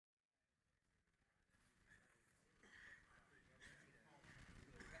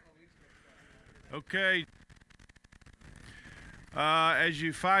Okay. As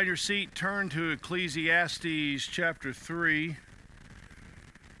you find your seat, turn to Ecclesiastes chapter 3,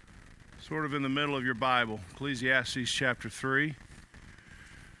 sort of in the middle of your Bible. Ecclesiastes chapter 3.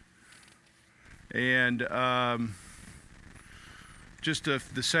 And just the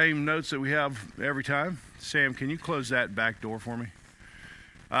same notes that we have every time. Sam, can you close that back door for me?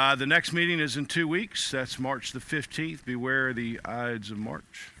 The next meeting is in 2 weeks. That's March the 15th. Beware the Ides of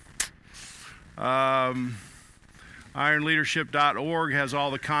March. IronLeadership.org has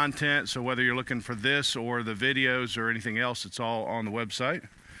all the content, so whether you're looking for this or the videos or anything else, it's all on the website.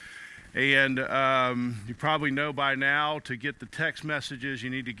 And you probably know by now, to get the text messages,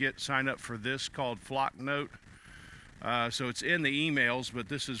 you need to sign up for this called Flocknote. So it's in the emails, but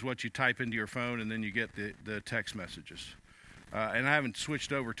this is what you type into your phone, and then you get the text messages. And I haven't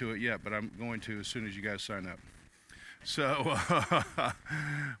switched over to it yet, but I'm going to as soon as you guys sign up. So I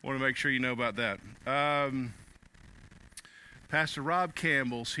want to make sure you know about that. Pastor Rob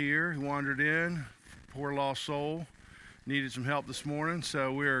Campbell's here. He wandered in, poor lost soul. Needed some help this morning,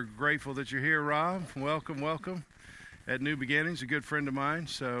 so we're grateful that you're here, Rob. Welcome, welcome. At New Beginnings, a good friend of mine,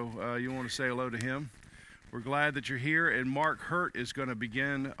 so you want to say hello to him. We're glad that you're here, and Mark Hurt is going to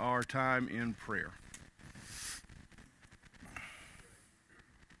begin our time in prayer.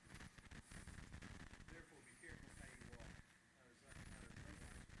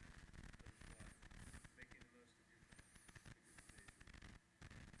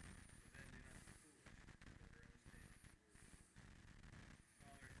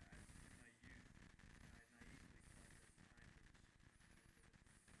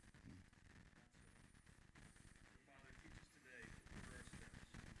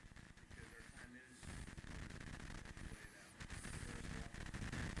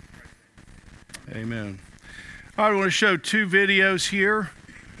 Amen. All right, I want to show two videos here.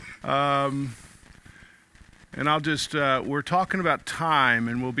 And I'll just, we're talking about time,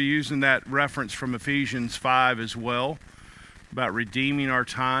 and we'll be using that reference from Ephesians 5 as well, about redeeming our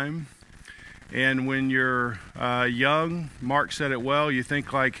time. And when you're young, Mark said it well, you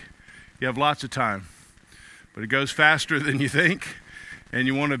think like you have lots of time, but it goes faster than you think. And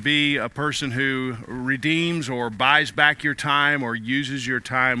you want to be a person who redeems or buys back your time or uses your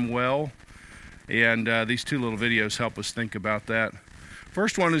time well. And these two little videos help us think about that.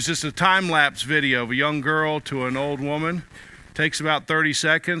 First one is just a time-lapse video of a young girl to an old woman. Takes about 30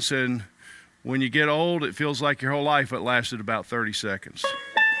 seconds, and when you get old, it feels like your whole life it lasted about 30 seconds.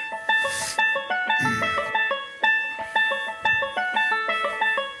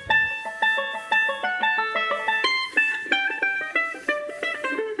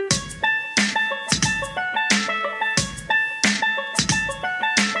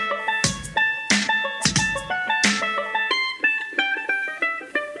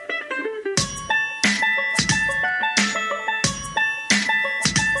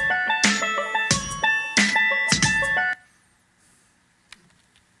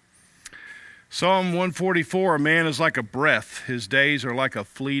 Psalm 144, a man is like a breath. His days are like a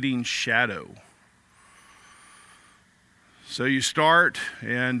fleeting shadow. So you start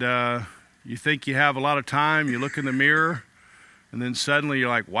and you think you have a lot of time. You look in the mirror and then suddenly you're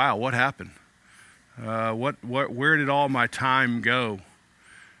like, wow, what happened? Where did all my time go?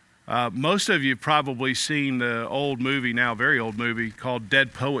 Most of you have probably seen the old movie, now very old movie, called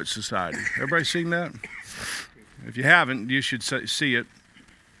Dead Poets Society. Everybody seen that? If you haven't, you should see it.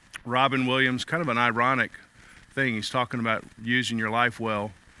 Robin Williams, kind of an ironic thing. He's talking about using your life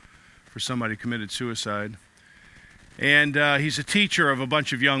well for somebody who committed suicide. And he's a teacher of a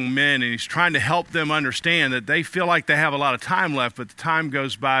bunch of young men, and he's trying to help them understand that they feel like they have a lot of time left, but the time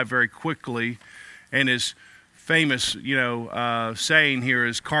goes by very quickly. And his famous, saying here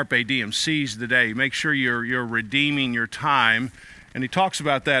is carpe diem, seize the day. Make sure you're redeeming your time. And he talks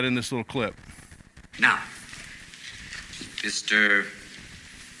about that in this little clip. Now, Mr.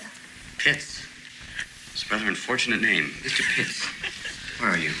 Pitts. It's a rather unfortunate name. Mr. Pitts. Where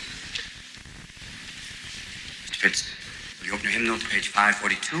are you? Mr. Pitts, will you open your hymnal to page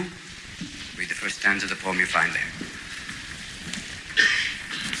 542? Read the first stanza of the poem you find there.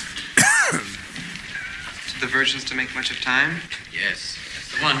 The virgins to make much of time? Yes,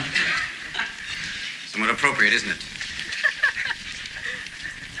 that's the one. Somewhat appropriate, isn't it?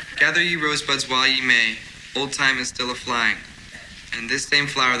 Gather ye rosebuds while ye may. Old time is still a-flying. And this same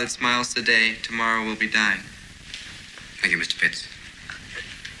flower that smiles today, tomorrow will be dying. Thank you, Mr. Pitts.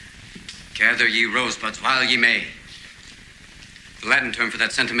 Gather ye rosebuds while ye may. The Latin term for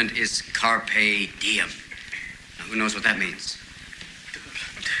that sentiment is carpe diem. Now, who knows what that means?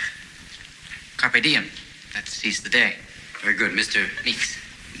 Carpe diem. That seize the day. Very good, Mr. Meeks.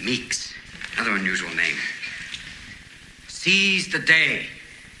 Meeks. Another unusual name. Seize the day.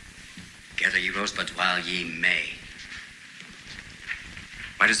 Gather ye rosebuds while ye may.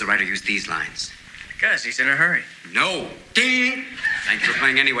 Why does the writer use these lines? Because he's in a hurry. No. Ding! Thank you for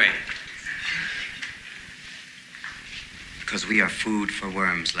playing anyway. Because we are food for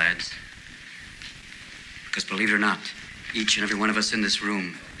worms, lads. Because believe it or not, each and every one of us in this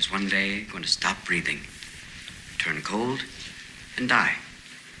room is one day going to stop breathing, turn cold, and die.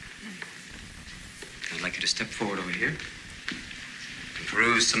 I'd like you to step forward over here and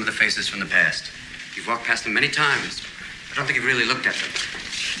peruse some of the faces from the past. You've walked past them many times. I don't think you've really looked at them.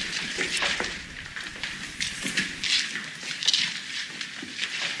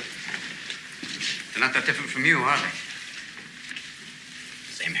 They're not that different from you, are they?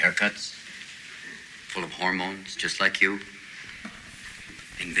 Same haircuts, full of hormones, just like you.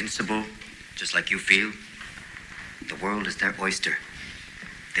 Invincible, just like you feel. The world is their oyster.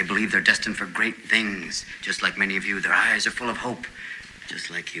 They believe they're destined for great things, just like many of you. Their eyes are full of hope,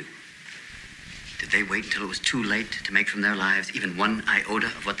 just like you. Did they wait until it was too late to make from their lives even one iota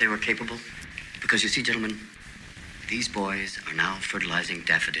of what they were capable? Because you see, gentlemen, these boys are now fertilizing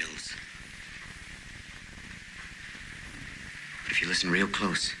daffodils. But if you listen real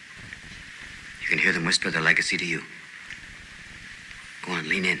close, you can hear them whisper their legacy to you. Go on,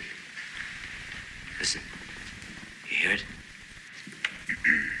 lean in. Listen. You hear it?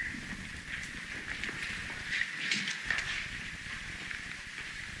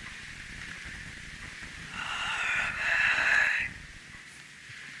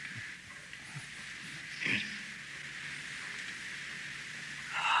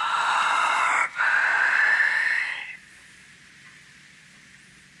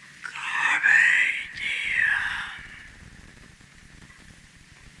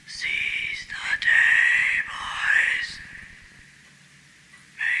 Seize the day, boys.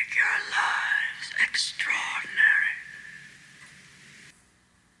 Make your lives extraordinary.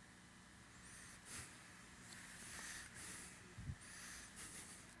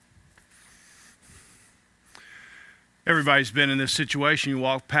 Everybody's been in this situation. You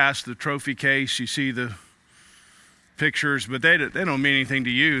walk past the trophy case, you see the pictures, but they don't mean anything to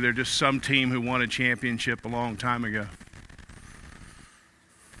you. They're just some team who won a championship a long time ago.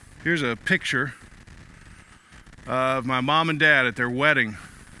 Here's a picture of my mom and dad at their wedding.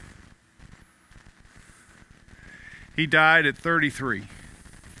 He died at 33.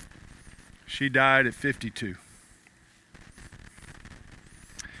 She died at 52.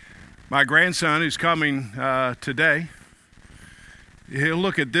 My grandson, who's coming today, he'll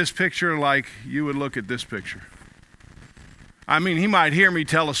look at this picture like you would look at this picture. I mean, he might hear me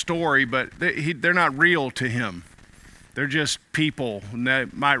tell a story, but they're not real to him. They're just people, and they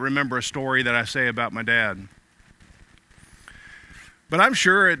might remember a story that I say about my dad. But I'm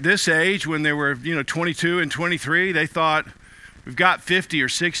sure at this age, when they were 22 and 23, they thought, we've got 50 or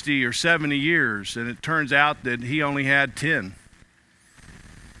 60 or 70 years, and it turns out that he only had 10.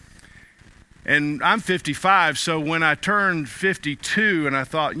 And I'm 55, so when I turned 52 and I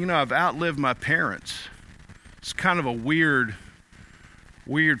thought, I've outlived my parents, it's kind of a weird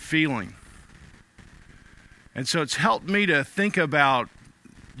feeling. And so it's helped me to think about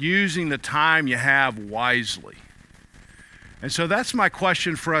using the time you have wisely. And so that's my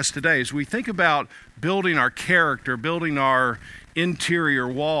question for us today. As we think about building our character, building our interior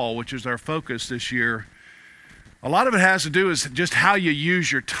wall, which is our focus this year, a lot of it has to do with just how you use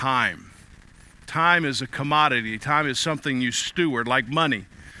your time. Time is a commodity. Time is something you steward, like money.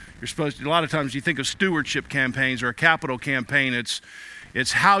 A lot of times you think of stewardship campaigns or a capital campaign, it's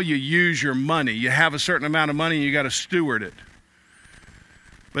how you use your money. You have a certain amount of money and you got to steward it.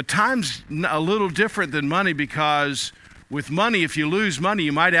 But time's a little different than money, because with money, if you lose money,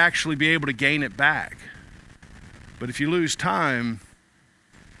 you might actually be able to gain it back. But if you lose time,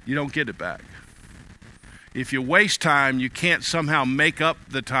 you don't get it back. If you waste time, you can't somehow make up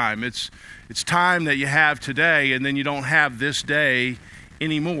the time. It's time that you have today, and then you don't have this day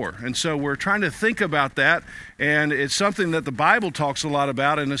anymore. And so we're trying to think about that, and it's something that the Bible talks a lot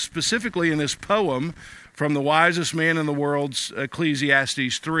about, and specifically in this poem from the wisest man in the world's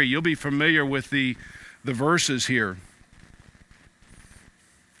Ecclesiastes 3. You'll be familiar with the verses here.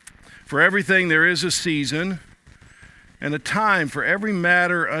 For everything there is a season and a time for every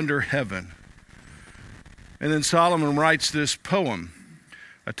matter under heaven. And then Solomon writes this poem: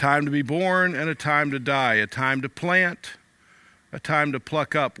 a time to be born and a time to die, a time to plant, a time to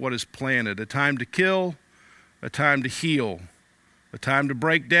pluck up what is planted, a time to kill, a time to heal, a time to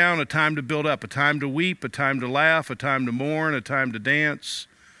break down, a time to build up, a time to weep, a time to laugh, a time to mourn, a time to dance,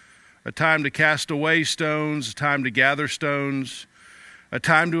 a time to cast away stones, a time to gather stones, a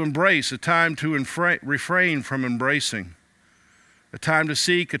time to embrace, a time to refrain from embracing, a time to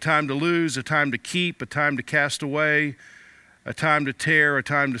seek, a time to lose, a time to keep, a time to cast away, a time to tear, a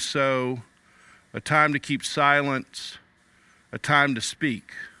time to sow, a time to keep silence, a time to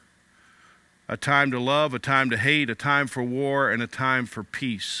speak, a time to love, a time to hate, a time for war, and a time for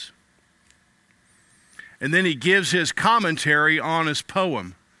peace. And then he gives his commentary on his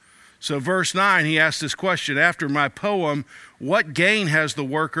poem. So verse 9, he asks this question, after my poem, what gain has the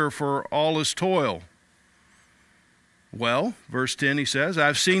worker for all his toil? Well, verse 10, he says,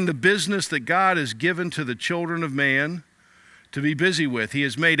 I've seen the business that God has given to the children of man to be busy with. He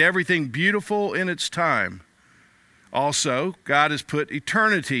has made everything beautiful in its time. Also, God has put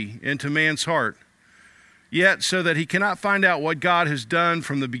eternity into man's heart, yet so that he cannot find out what God has done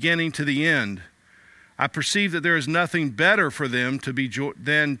from the beginning to the end. I perceive that there is nothing better for them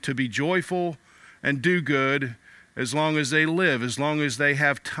than to be joyful and do good as long as they live, as long as they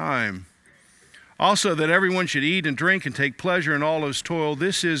have time. Also, that everyone should eat and drink and take pleasure in all his toil.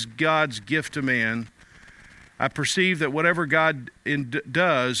 This is God's gift to man. I perceive that whatever God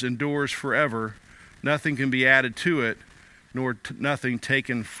does endures forever. Nothing can be added to it, nor nothing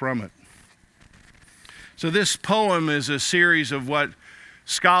taken from it. So this poem is a series of what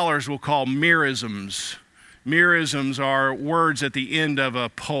scholars will call merisms. Merisms are words at the end of a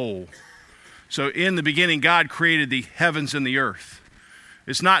poem. So in the beginning, God created the heavens and the earth.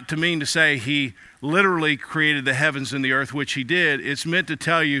 It's not to mean to say he literally created the heavens and the earth, which he did. It's meant to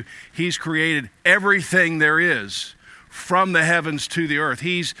tell you he's created everything there is from the heavens to the earth.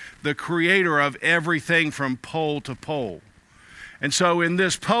 He's the creator of everything from pole to pole. And so in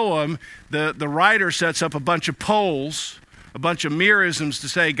this poem, the writer sets up a bunch of poles, a bunch of merisms to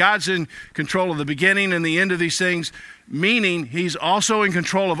say God's in control of the beginning and the end of these things, meaning he's also in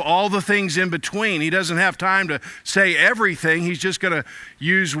control of all the things in between. He doesn't have time to say everything. He's just going to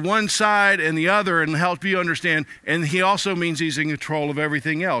use one side and the other and help you understand. And he also means he's in control of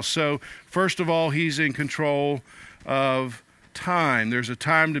everything else. So first of all, he's in control of time. There's a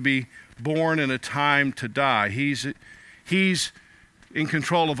time to be born and a time to die. He's in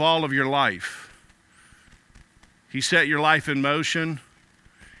control of all of your life. He set your life in motion.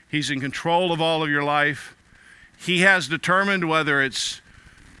 He's in control of all of your life. He has determined whether it's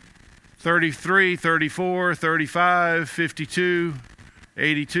 33, 34, 35, 52,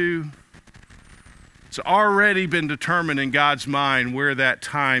 82. It's already been determined in God's mind where that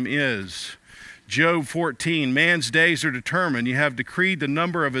time is. Job 14, man's days are determined. You have decreed the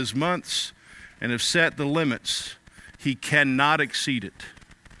number of his months and have set the limits. He cannot exceed it.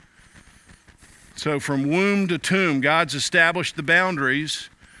 So from womb to tomb, God's established the boundaries.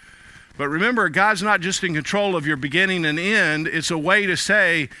 But remember, God's not just in control of your beginning and end. It's a way to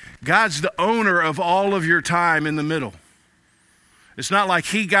say God's the owner of all of your time in the middle. It's not like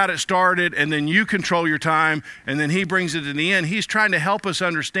he got it started and then you control your time and then he brings it to the end. He's trying to help us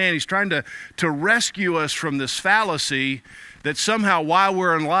understand. He's trying to rescue us from this fallacy that somehow while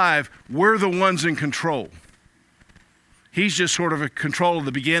we're alive, we're the ones in control. He's just sort of in control of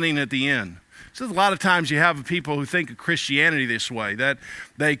the beginning at the end. So a lot of times you have people who think of Christianity this way, that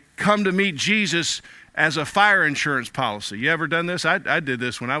they come to meet Jesus as a fire insurance policy. You ever done this? I did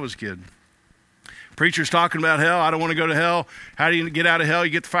this when I was a kid. Preacher's talking about hell. I don't want to go to hell. How do you get out of hell?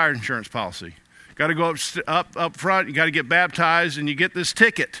 You get the fire insurance policy. Got to go up front. You got to get baptized, and you get this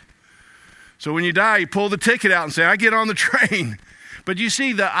ticket. So when you die, you pull the ticket out and say, I get on the train. But you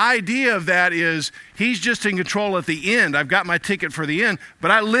see, the idea of that is he's just in control at the end. I've got my ticket for the end,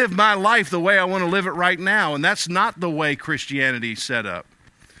 but I live my life the way I want to live it right now, and that's not the way Christianity is set up.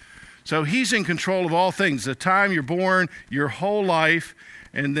 So he's in control of all things, the time you're born, your whole life,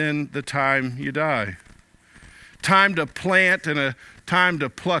 and then the time you die. Time to plant and a time to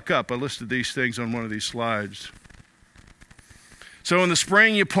pluck up. I listed these things on one of these slides. So in the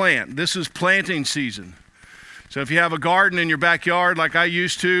spring you plant. This is planting season. So if you have a garden in your backyard like I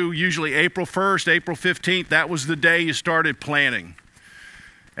used to, usually April 1st, April 15th, that was the day you started planting.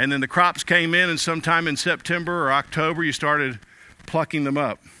 And then the crops came in, and sometime in September or October, you started plucking them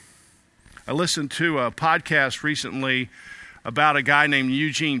up. I listened to a podcast recently about a guy named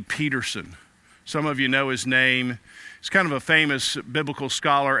Eugene Peterson. Some of you know his name. He's kind of a famous biblical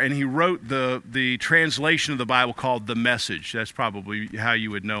scholar, and he wrote the translation of the Bible called The Message. That's probably how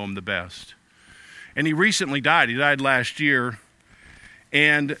you would know him the best. And he recently died. He died last year.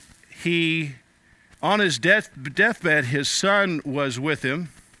 And on his deathbed, his son was with him.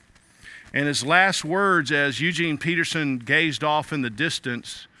 And his last words as Eugene Peterson gazed off in the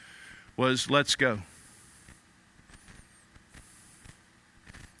distance was, "Let's go."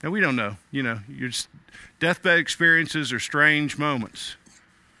 Now, we don't know. Your deathbed experiences are strange moments.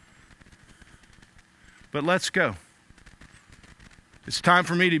 but let's go. It's time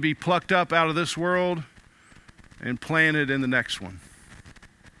for me to be plucked up out of this world and planted in the next one.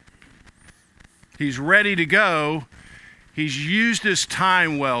 He's ready to go. He's used his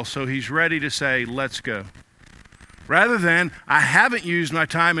time well, so he's ready to say, let's go. Rather than, I haven't used my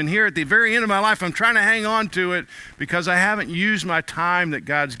time, and here at the very end of my life, I'm trying to hang on to it because I haven't used my time that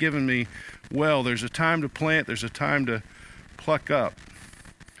God's given me well. There's a time to plant. There's a time to pluck up.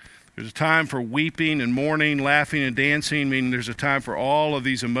 There's a time for weeping and mourning, laughing and dancing, meaning there's a time for all of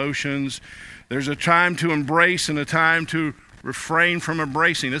these emotions. There's a time to embrace and a time to refrain from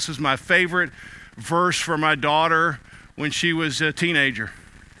embracing. This is my favorite verse for my daughter when she was a teenager.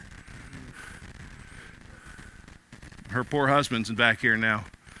 Her poor husband's back here now.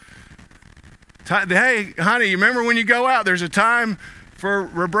 Hey, honey, you remember when you go out, there's a time for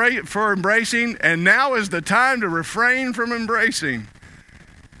embracing, and now is the time to refrain from embracing.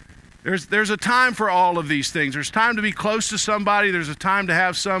 There's a time for all of these things. There's time to be close to somebody. There's a time to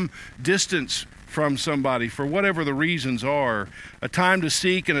have some distance from somebody for whatever the reasons are. A time to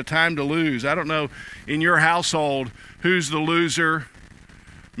seek and a time to lose. I don't know in your household who's the loser,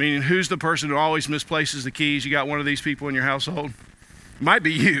 meaning who's the person who always misplaces the keys. You got one of these people in your household? It might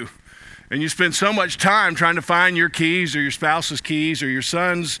be you. And you spend so much time trying to find your keys or your spouse's keys or your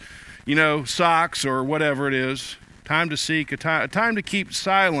son's, socks or whatever it is. Time to seek, a time to keep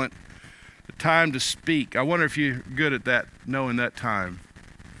silent, a time to speak. I wonder if you're good at that, knowing that time.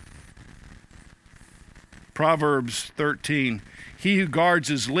 Proverbs 13, he who guards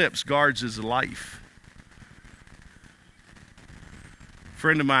his lips guards his life. A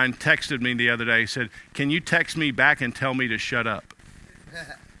friend of mine texted me the other day. He said, can you text me back and tell me to shut up?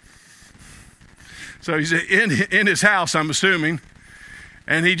 So he's in his house, I'm assuming,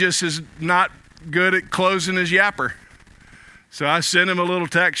 and he just is not good at closing his yapper. So I sent him a little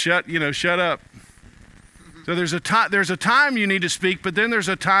text, shut up. So there's a time you need to speak, but then there's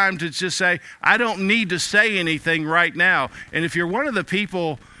a time to just say, I don't need to say anything right now. And if you're one of the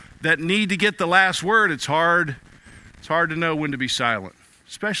people that need to get the last word, it's hard to know when to be silent,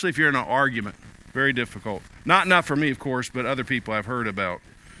 especially if you're in an argument. Very difficult. Not for me, of course, but other people I've heard about.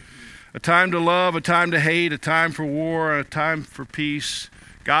 A time to love, a time to hate, a time for war, a time for peace.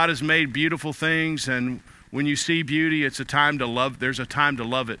 God has made beautiful things, and when you see beauty, it's a time to love. There's a time to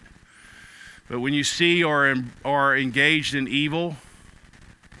love it. But when you see or are engaged in evil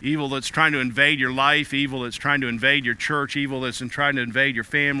that's trying to invade your life, evil that's trying to invade your church, evil that's trying to invade your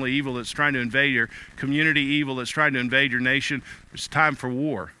family, evil that's trying to invade your community, evil that's trying to invade your nation, it's time for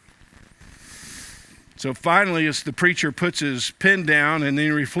war. So finally, as the preacher puts his pen down and then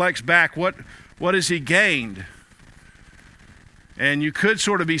he reflects back, what has he gained? And you could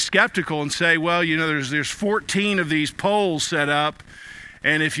sort of be skeptical and say, well, there's 14 of these poles set up,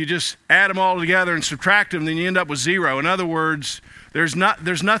 and if you just add them all together and subtract them, then you end up with 0. In other words, there's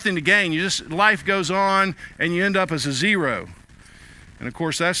nothing to gain. Life goes on, and you end up as a 0. And of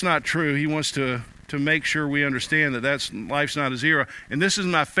course, that's not true. He wants to make sure we understand that life's not a 0. And this is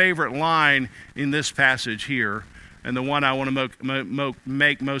my favorite line in this passage here, and the one I want to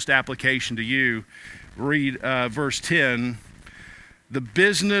make most application to you. Read verse 10. The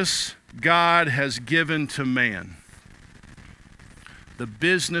business God has given to man.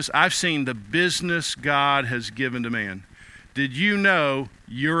 I've seen the business God has given to man. Did you know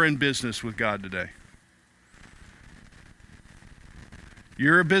you're in business with God today?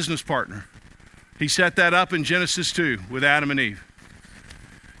 You're a business partner. He set that up in Genesis 2 with Adam and Eve.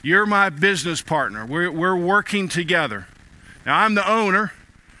 You're my business partner. We're working together. Now, I'm the owner,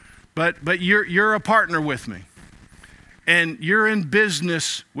 but you're a partner with me. And you're in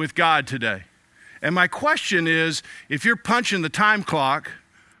business with God today. And my question is, if you're punching the time clock,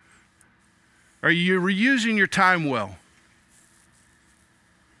 are you reusing your time well?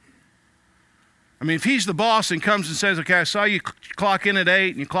 I mean, if he's the boss and comes and says, okay, I saw you clock in at 8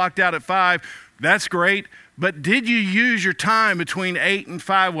 and you clocked out at 5, that's great. But did you use your time between 8 and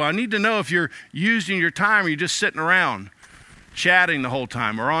 5? Well, I need to know if you're using your time or you're just sitting around chatting the whole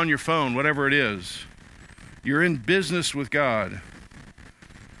time or on your phone, whatever it is. You're in business with God.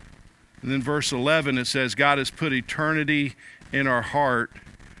 And then verse 11, it says, God has put eternity in our heart.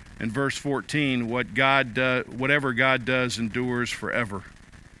 And verse 14, whatever God does endures forever.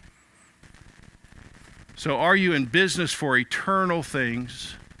 So are you in business for eternal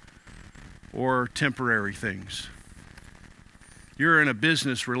things or temporary things? You're in a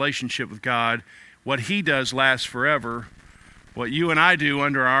business relationship with God. What he does lasts forever. What you and I do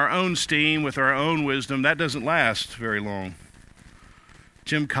under our own steam with our own wisdom, that doesn't last very long.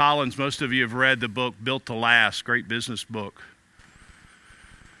 Jim Collins, most of you have read the book Built to Last, great business book.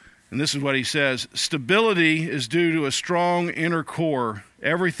 And this is what he says: stability is due to a strong inner core.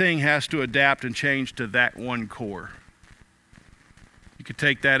 Everything has to adapt and change to that one core. You could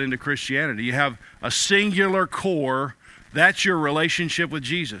take that into Christianity. You have a singular core. That's your relationship with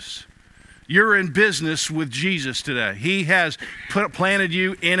Jesus. You're in business with Jesus today. He has planted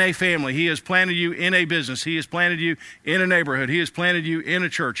you in a family. He has planted you in a business. He has planted you in a neighborhood. He has planted you in a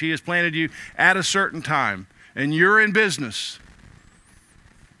church. He has planted you at a certain time. And you're in business.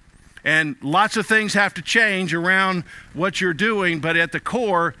 And lots of things have to change around what you're doing, but at the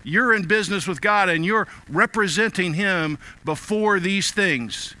core, you're in business with God and you're representing Him before these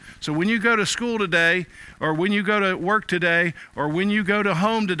things. So when you go to school today, or when you go to work today, or when you go to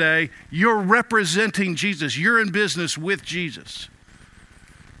home today, you're representing Jesus. You're in business with Jesus.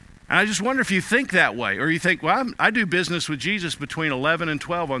 And I just wonder if you think that way, or you think, well, I do business with Jesus between 11 and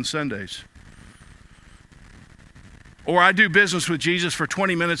 12 on Sundays. Or I do business with Jesus for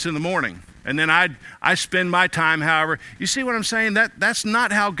 20 minutes in the morning, and then I spend my time however. You see what I'm saying? That's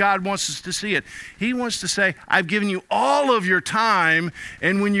not how God wants us to see it. He wants to say, I've given you all of your time,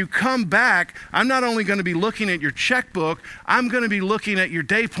 and when you come back, I'm not only going to be looking at your checkbook, I'm going to be looking at your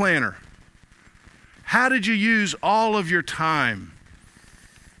day planner. How did you use all of your time?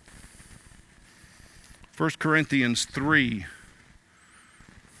 1 Corinthians 3.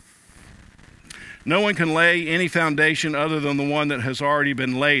 No one can lay any foundation other than the one that has already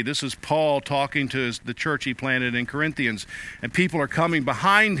been laid. This is Paul talking to the church he planted in Corinthians. And people are coming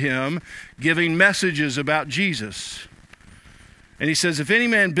behind him, giving messages about Jesus. And he says, if any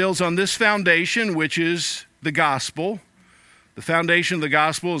man builds on this foundation, which is the gospel, the foundation of the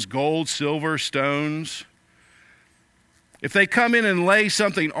gospel is gold, silver, stones. If they come in and lay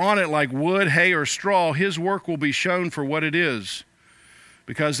something on it like wood, hay, or straw, his work will be shown for what it is.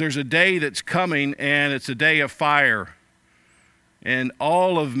 Because there's a day that's coming, and it's a day of fire. And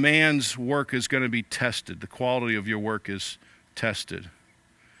all of man's work is going to be tested. The quality of your work is tested.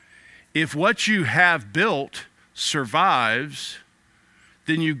 If what you have built survives,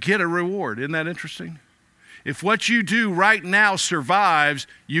 then you get a reward. Isn't that interesting? If what you do right now survives,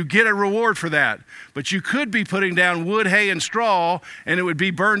 you get a reward for that. But you could be putting down wood, hay, and straw, and it would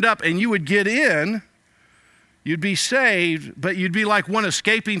be burned up, and you would get in. You'd be saved, but you'd be like one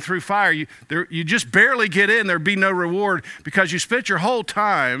escaping through fire. You just barely get in. There'd be no reward because you spent your whole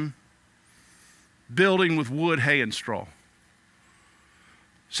time building with wood, hay, and straw.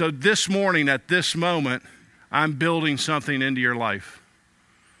 So this morning, at this moment, I'm building something into your life.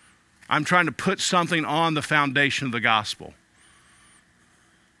 I'm trying to put something on the foundation of the gospel.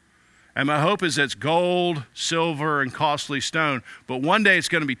 And my hope is it's gold, silver, and costly stone, but one day it's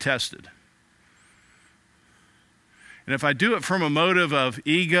going to be tested. And if I do it from a motive of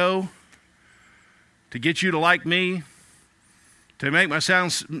ego, to get you to like me, to make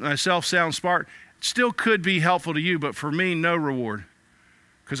myself sound smart, it still could be helpful to you, but for me, no reward.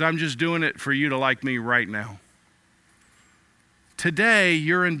 Because I'm just doing it for you to like me right now. Today,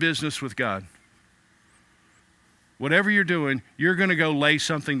 you're in business with God. Whatever you're doing, you're going to go lay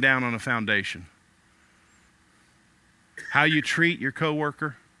something down on a foundation. How you treat your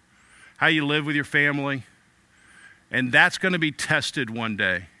coworker, how you live with your family, and that's going to be tested one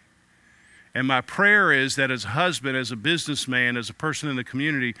day. And my prayer is that as a husband, as a businessman, as a person in the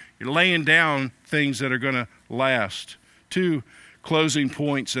community, you're laying down things that are going to last. 2 closing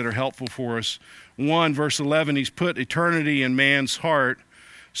points that are helpful for us. 1, verse 11, he's put eternity in man's heart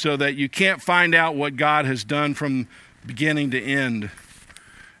so that you can't find out what God has done from beginning to end.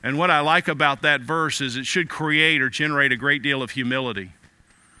 And what I like about that verse is it should create or generate a great deal of humility.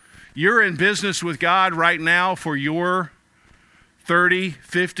 You're in business with God right now for your 30,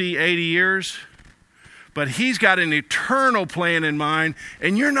 50, 80 years, but He's got an eternal plan in mind,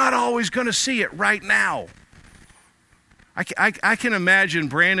 and you're not always going to see it right now. I can imagine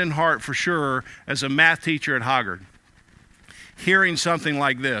Brandon Hart for sure as a math teacher at Hoggard, hearing something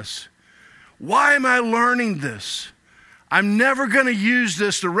like this. Why am I learning this? I'm never going to use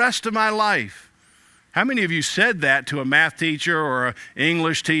this the rest of my life. How many of you said that to a math teacher or an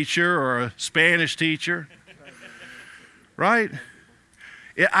English teacher or a Spanish teacher? Right?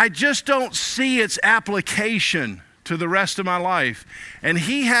 I just don't see its application to the rest of my life. And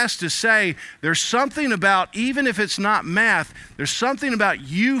he has to say, there's something about, even if it's not math, there's something about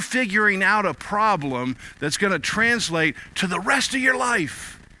you figuring out a problem that's going to translate to the rest of your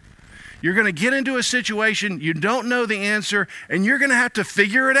life. You're going to get into a situation, you don't know the answer, and you're going to have to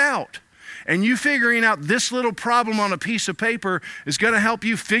figure it out. And you figuring out this little problem on a piece of paper is going to help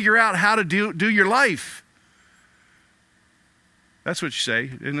you figure out how to do your life. That's what you say.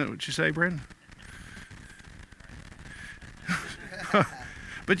 Isn't that what you say, Brandon?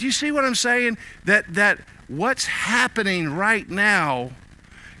 But But you see what I'm saying? That what's happening right now,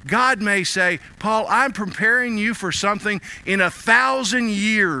 God may say, Paul, I'm preparing you for something in 1,000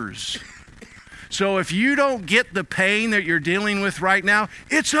 years. So if you don't get the pain that you're dealing with right now,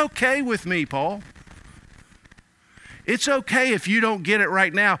 it's okay with me, Paul. It's okay if you don't get it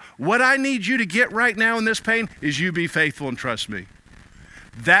right now. What I need you to get right now in this pain is you be faithful and trust me.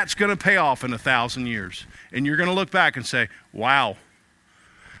 That's going to pay off in 1,000 years. And you're going to look back and say, wow,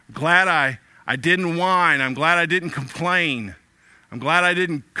 glad I didn't whine. I'm glad I didn't complain. I'm glad I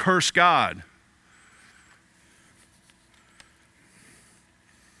didn't curse God.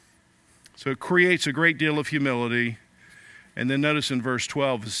 So it creates a great deal of humility. And then notice in verse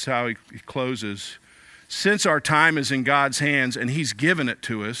 12, this is how he closes. Since our time is in God's hands and he's given it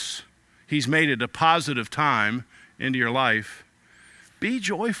to us, he's made it a positive time into your life, be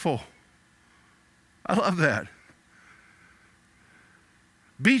joyful. I love that.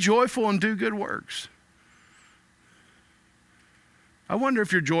 Be joyful and do good works. I wonder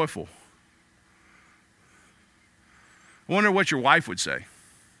if you're joyful. I wonder what your wife would say.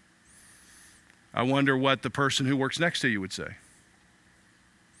 I wonder what the person who works next to you would say.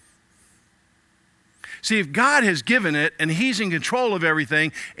 See, if God has given it and he's in control of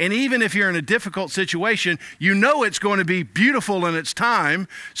everything, and even if you're in a difficult situation, you know it's going to be beautiful in its time,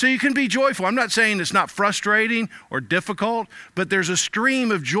 so you can be joyful. I'm not saying it's not frustrating or difficult, but there's a stream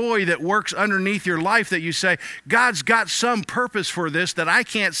of joy that works underneath your life that you say, God's got some purpose for this that I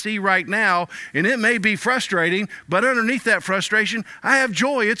can't see right now, and it may be frustrating, but underneath that frustration, I have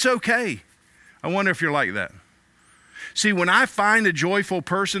joy. It's okay. I wonder if you're like that. See, when I find a joyful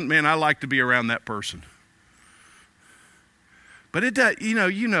person, man, I like to be around that person. But it does,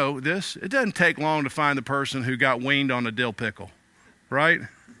 you know this. It doesn't take long to find the person who got weaned on a dill pickle, right?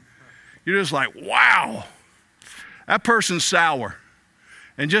 You're just like, wow, that person's sour.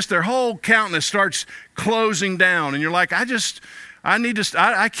 And just their whole countenance starts closing down. And you're like,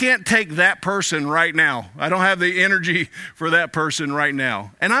 I can't take that person right now. I don't have the energy for that person right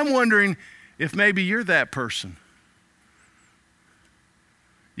now. And I'm wondering if maybe you're that person.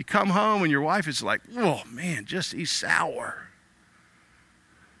 You come home and your wife is like, oh man, he's sour.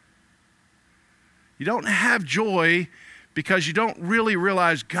 You don't have joy because you don't really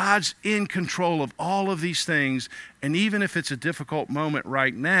realize God's in control of all of these things. And even if it's a difficult moment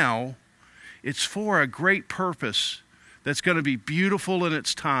right now, it's for a great purpose that's going to be beautiful in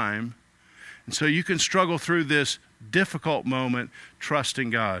its time. And so you can struggle through this difficult moment trusting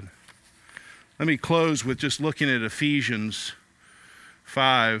God. Let me close with just looking at Ephesians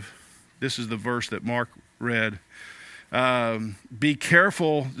 5. This is the verse that Mark read. Be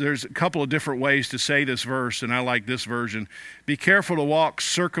careful. There's a couple of different ways to say this verse, and I like this version. Be careful to walk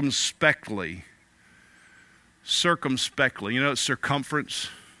circumspectly. Circumspectly. You know, it's circumference.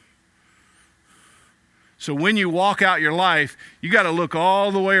 So when you walk out your life, you got to look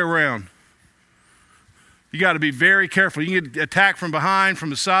all the way around. You got to be very careful. You can get attacked from behind, from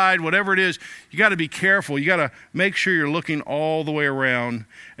the side, whatever it is. You got to be careful. You got to make sure you're looking all the way around.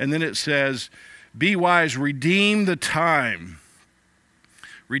 And then it says, be wise, redeem the time.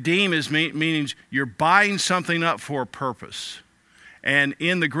 Redeem means you're buying something up for a purpose. And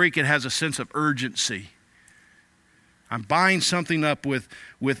in the Greek, it has a sense of urgency. I'm buying something up with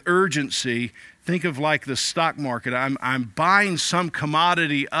urgency. Think of like the stock market. I'm buying some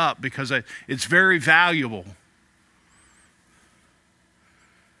commodity up because it's very valuable.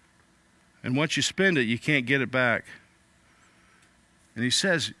 And once you spend it, you can't get it back. And he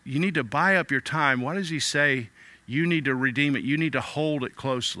says, you need to buy up your time. Why does he say you need to redeem it? You need to hold it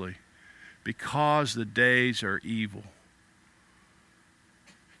closely because the days are evil.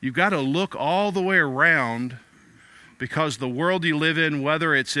 You've got to look all the way around because the world you live in,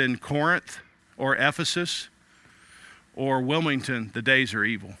 whether it's in Corinth or Ephesus or Wilmington, the days are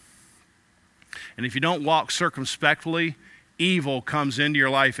evil. And if you don't walk circumspectly, evil comes into your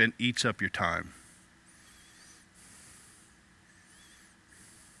life and eats up your time.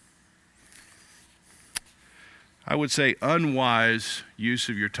 I would say unwise use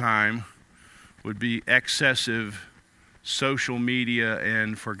of your time would be excessive social media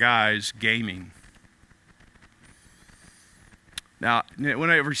and, for guys, gaming. Now,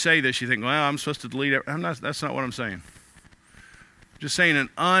 whenever you say this, you think, well, I'm supposed to delete it. That's not what I'm saying. I'm just saying an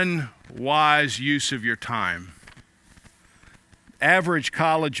unwise use of your time. Average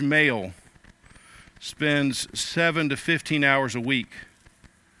college male spends 7 to 15 hours a week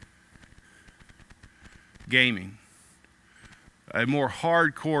gaming. A more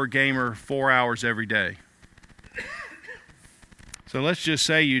hardcore gamer, 4 hours every day. So let's just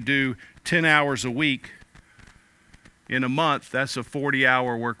say you do 10 hours a week. In a month, that's a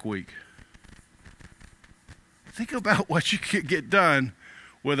 40-hour work week. Think about what you could get done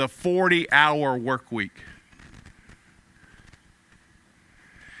with a 40-hour work week.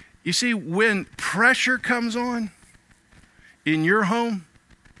 You see, when pressure comes on in your home,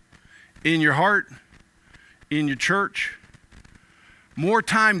 in your heart, in your church, more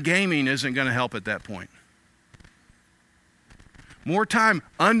time gaming isn't going to help at that point. More time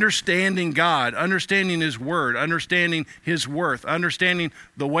understanding God, understanding His Word, understanding His worth, understanding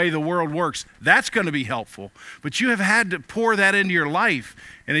the way the world works, that's going to be helpful. But you have had to pour that into your life.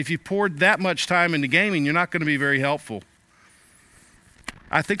 And if you poured that much time into gaming, you're not going to be very helpful.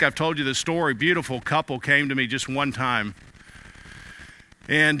 I think I've told you the story. Beautiful couple came to me just one time.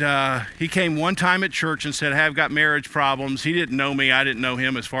 And he came one time at church and said, hey, I've got marriage problems. He didn't know me. I didn't know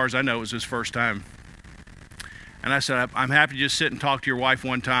him. As far as I know, it was his first time. And I said, I'm happy to just sit and talk to your wife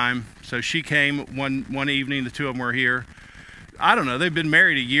one time. So she came one evening. The two of them were here. I don't know. They've been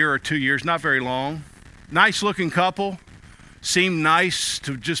married a year or 2 years, not very long. Nice looking couple. Seemed nice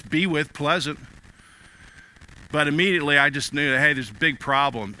to just be with, pleasant. But immediately I just knew that, hey, there's a big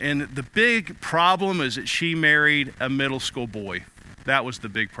problem. And the big problem is that she married a middle school boy. That was the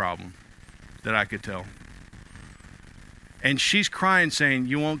big problem that I could tell. And she's crying saying,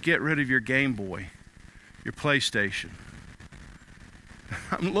 you won't get rid of your Game Boy, your PlayStation.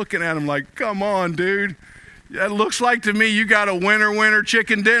 I'm looking at him like, come on, dude. It looks like to me you got a winner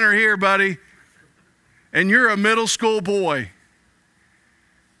chicken dinner here, buddy. And you're a middle school boy.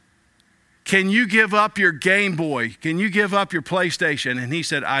 Can you give up your Game Boy? Can you give up your PlayStation? And he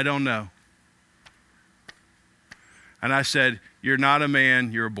said, I don't know. And I said, you're not a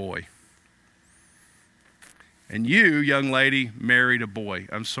man, you're a boy. And you, young lady, married a boy.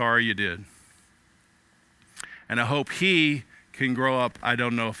 I'm sorry you did. And I hope he can grow up. I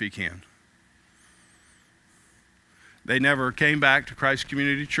don't know if he can. They never came back to Christ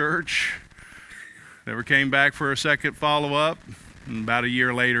Community Church. Never came back for a second follow-up. And about a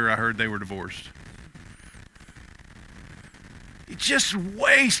year later, I heard they were divorced. He's just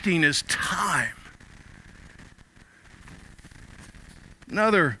wasting his time.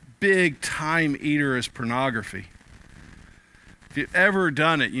 Another big time eater is pornography. If you've ever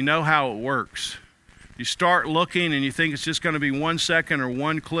done it, you know how it works. You start looking and you think it's just going to be 1 second or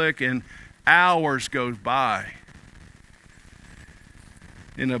one click, and hours go by.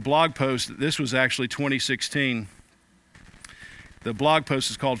 In a blog post, this was actually 2016. The blog post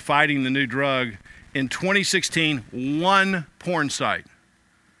is called Fighting the New Drug. In 2016, one porn site.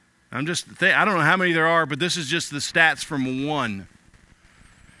 I don't know how many there are, but this is just the stats from one.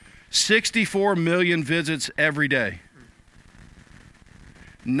 64 million visits every day.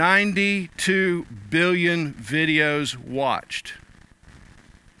 92 billion videos watched.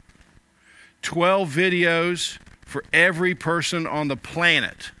 12 videos for every person on the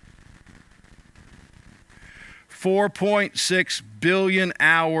planet. 4.6 billion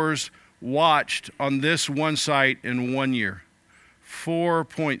hours watched on this one site in 1 year.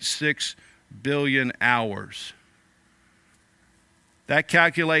 4.6 billion hours. That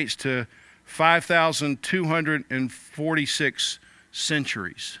calculates to 5,246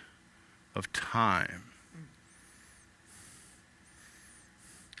 centuries of time.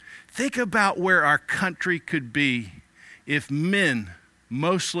 Think about where our country could be if men,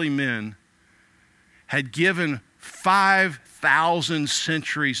 mostly men, had given 5,000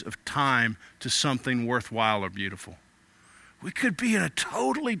 centuries of time to something worthwhile or beautiful. We could be in a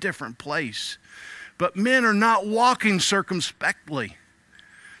totally different place. But men are not walking circumspectly.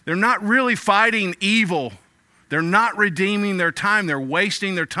 They're not really fighting evil. They're not redeeming their time. They're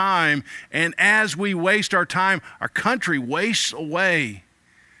wasting their time. And as we waste our time, our country wastes away.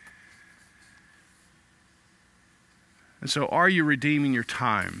 And so are you redeeming your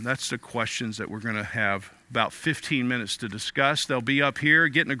time? That's the questions that we're going to have about 15 minutes to discuss. They'll be up here.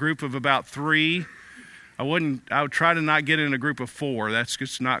 Get in a group of about 3. I would try to not get in a group of 4. That's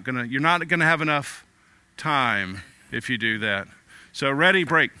just not going to, you're not going to have enough time if you do that. So ready,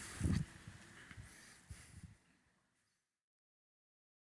 break.